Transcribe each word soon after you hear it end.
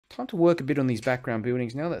time to work a bit on these background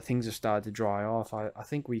buildings. Now that things have started to dry off, I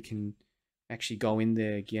think we can actually go in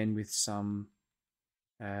there again with some,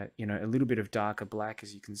 you know, a little bit of darker black,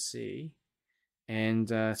 as you can see, and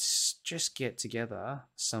just get together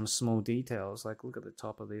some small details. Like look at the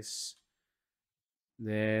top of this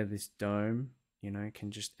there, this dome, you know,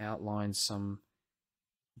 can just outline some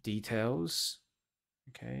details.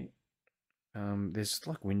 Okay. There's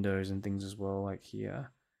like windows and things as well, like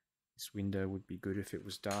here. This window would be good if it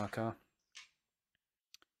was darker.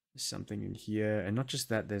 There's something in here, and not just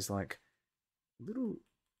that, there's like little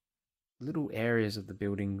areas of the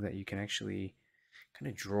building that you can actually kind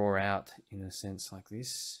of draw out in a sense like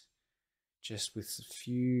this, just with a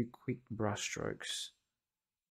few quick brush strokes.